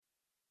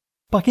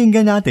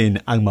Pakinggan natin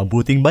ang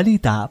mabuting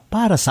balita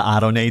para sa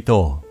araw na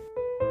ito.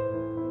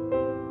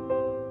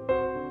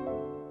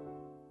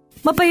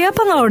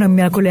 Mapayapang araw ng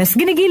Miyerkules,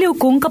 ginigiliw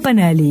kong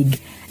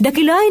kapanalig.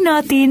 Dakilain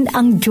natin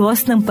ang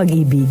Diyos ng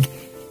pag-ibig.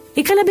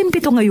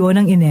 17 ngayon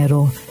ng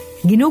Enero.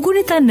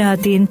 Ginugunitan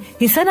natin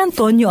si San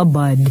Antonio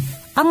Abad,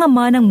 ang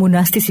ama ng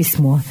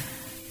monastisismo.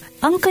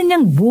 Ang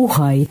kanyang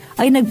buhay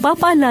ay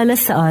nagpapaalala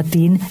sa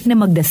atin na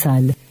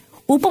magdasal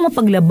upang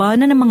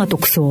mapaglabanan ng mga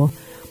tukso,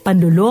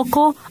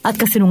 panluloko at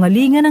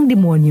kasinungalingan ng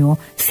demonyo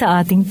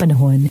sa ating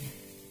panahon.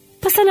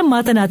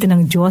 Pasalamatan natin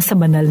ang Diyos sa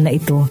banal na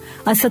ito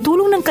at sa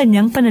tulong ng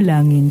kanyang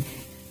panalangin,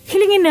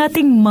 hilingin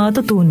nating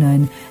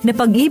matutunan na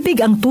pag-ibig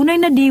ang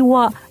tunay na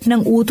diwa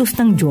ng utos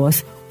ng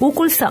Diyos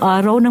ukol sa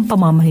araw ng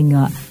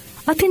pamamahinga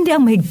at hindi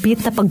ang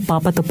mahigpit na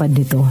pagpapatupad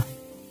nito.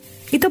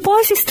 Ito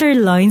po ay Sister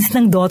Lines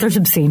ng Daughters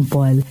of St.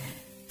 Paul.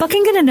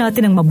 Pakinggan na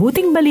natin ang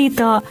mabuting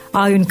balita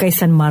ayon kay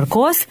San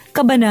Marcos,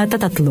 Kabanata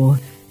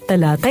 3.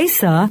 Talatay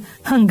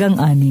 1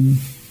 hanggang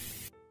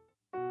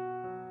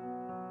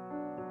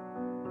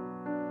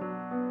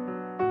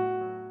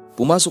 6.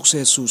 Pumasok si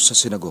Hesus sa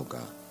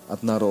sinagoga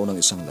at naroon ang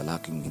isang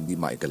lalaking hindi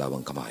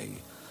maigalawang kamay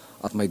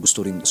at may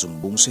gusto rin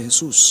isumbong si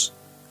Hesus.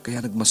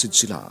 Kaya nagmasid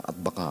sila at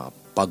baka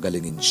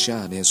pagalingin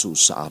siya ni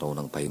Hesus sa araw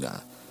ng Pahinga.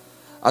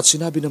 At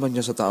sinabi naman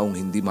niya sa taong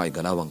hindi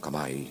maigalawang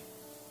kamay,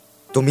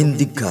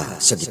 Tumindig ka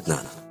sa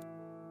gitna.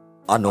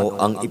 Ano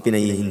ang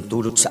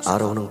ipinahihintulot sa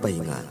araw ng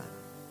Pahinga?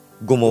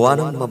 Gumawa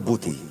ng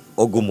mabuti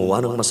o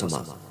gumawa ng masama,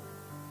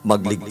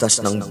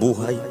 magligtas ng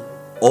buhay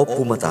o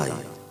pumatay.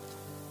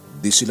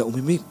 Di sila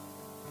umimik,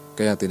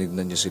 kaya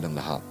tinignan niya silang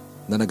lahat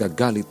na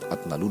nagagalit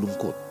at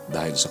nalulungkot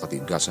dahil sa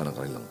katigasan ng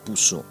kanilang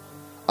puso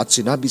at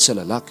sinabi sa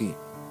lalaki,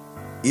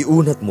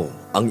 Iunat mo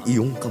ang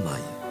iyong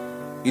kamay.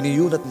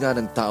 Iniyunat nga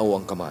ng tao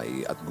ang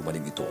kamay at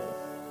gumaling ito.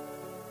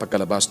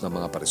 Pagkalabas ng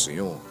mga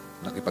Pariseo,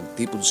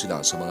 nakipagtipon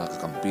sila sa mga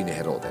kakampi ni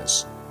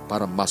Herodes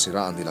para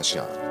masiraan nila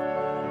siya.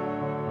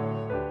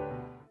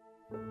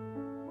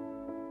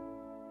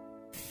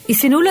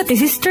 Isinulat ni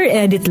Sister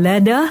Edith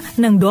Leda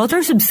ng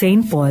Daughters of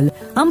St. Paul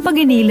ang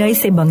pag-inilay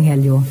sa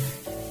Ebanghelyo.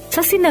 Sa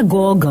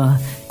sinagoga,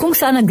 kung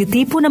saan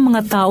nagtitipon ng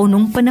mga tao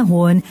noong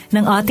panahon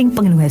ng ating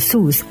Panginoong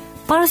Hesus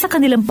para sa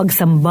kanilang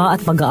pagsamba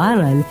at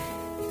pag-aaral,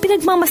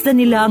 pinagmamasdan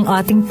nila ang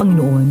ating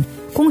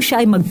Panginoon kung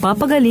siya ay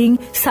magpapagaling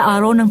sa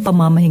araw ng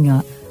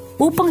pamamahinga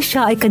upang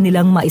siya ay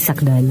kanilang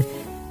maisakdal.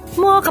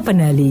 Mga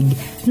kapanalig,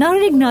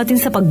 narinig natin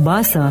sa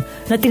pagbasa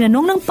na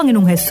tinanong ng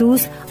Panginoong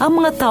Hesus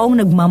ang mga taong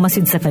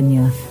nagmamasid sa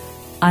Kanya.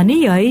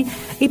 Aniya'y,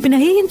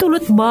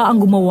 ipinahihintulot ba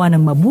ang gumawa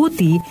ng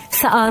mabuti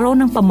sa araw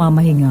ng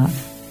pamamahinga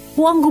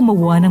o ang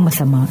gumawa ng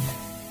masama,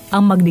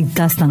 ang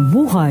magligtas ng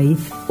buhay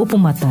o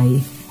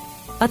pumatay?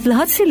 At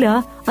lahat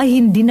sila ay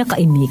hindi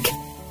nakaimik.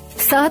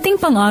 Sa ating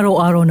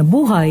pang-araw-araw na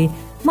buhay,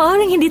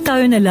 maaring hindi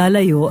tayo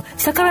nalalayo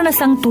sa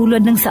karanasang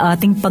tulad ng sa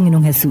ating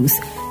Panginoong Hesus,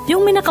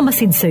 yung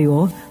minakamasid sa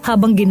iyo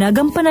habang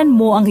ginagampanan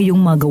mo ang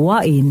iyong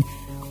magawain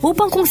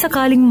upang kung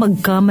sakaling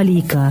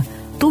magkamali ka,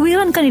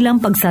 tuwiran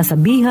kanilang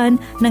pagsasabihan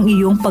ng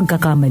iyong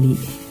pagkakamali.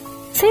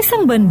 Sa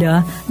isang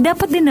banda,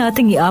 dapat din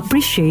nating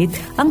i-appreciate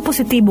ang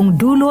positibong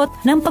dulot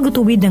ng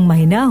pagtutuwid ng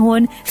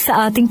mahinahon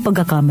sa ating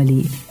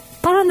pagkakamali,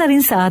 para na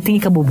rin sa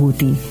ating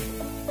ikabubuti.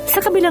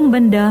 Sa kabilang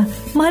banda,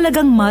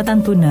 mahalagang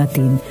matanto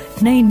natin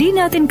na hindi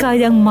natin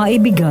kayang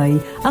maibigay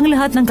ang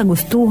lahat ng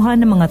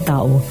kagustuhan ng mga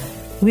tao.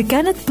 We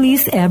cannot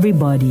please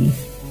everybody.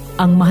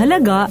 Ang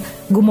mahalaga,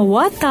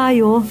 gumawa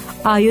tayo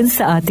ayon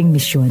sa ating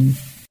misyon.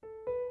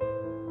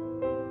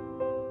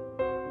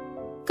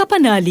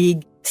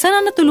 Kapanalig,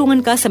 sana natulungan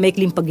ka sa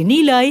maikling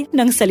pagninilay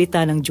ng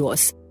salita ng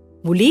Diyos.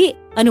 Muli,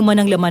 anuman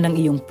ang laman ng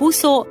iyong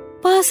puso,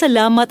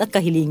 pasalamat at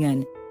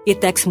kahilingan.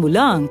 I-text mo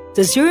lang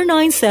sa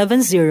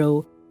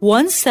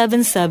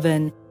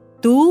 0970-177-2000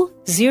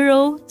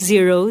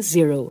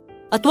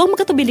 at huwag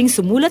makatubiling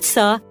sumulat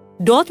sa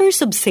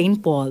Daughters of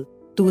St. Paul,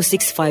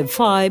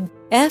 2655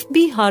 FB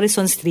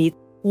Harrison Street,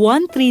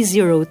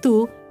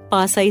 1302,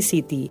 Pasay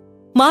City.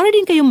 Maaari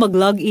din kayong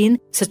mag-login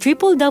sa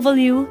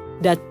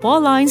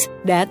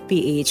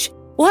www.paulines.ph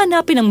o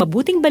hanapin ang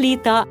Mabuting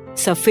Balita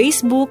sa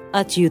Facebook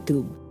at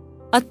YouTube.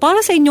 At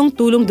para sa inyong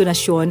tulong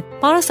donasyon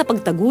para sa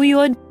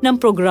pagtaguyod ng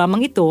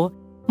programang ito,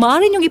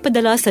 maaari niyong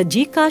ipadala sa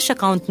GCash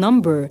account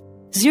number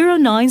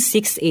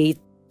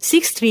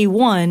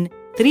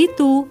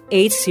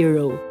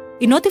 0968-631-3280.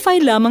 I-notify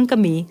lamang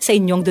kami sa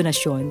inyong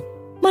donasyon.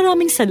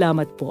 Maraming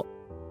salamat po.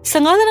 Sa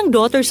ngalan ng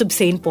Daughters of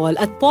St. Paul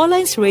at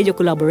Paulines Radio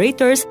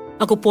Collaborators,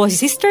 ako po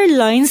si Sister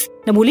Lines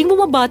na muling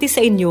bumabati sa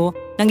inyo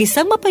ng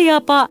isang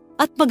mapayapa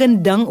at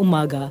magandang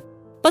umaga.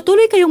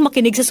 Patuloy kayong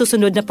makinig sa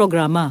susunod na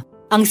programa,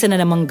 ang isa na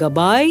namang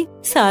gabay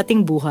sa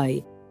ating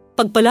buhay.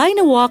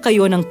 Pagpalain nawa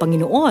kayo ng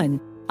Panginoon,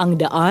 ang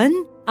daan,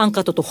 ang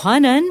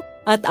katotohanan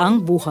at ang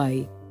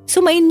buhay.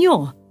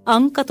 Sumainyo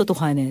ang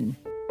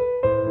katotohanan.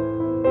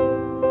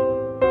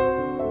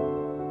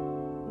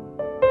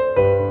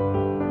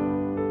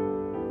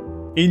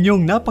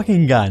 Inyong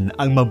napakinggan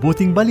ang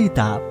mabuting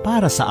balita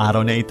para sa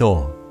araw na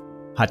ito.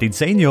 Hatid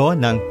sa inyo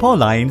ng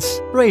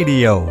Paulines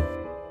Radio.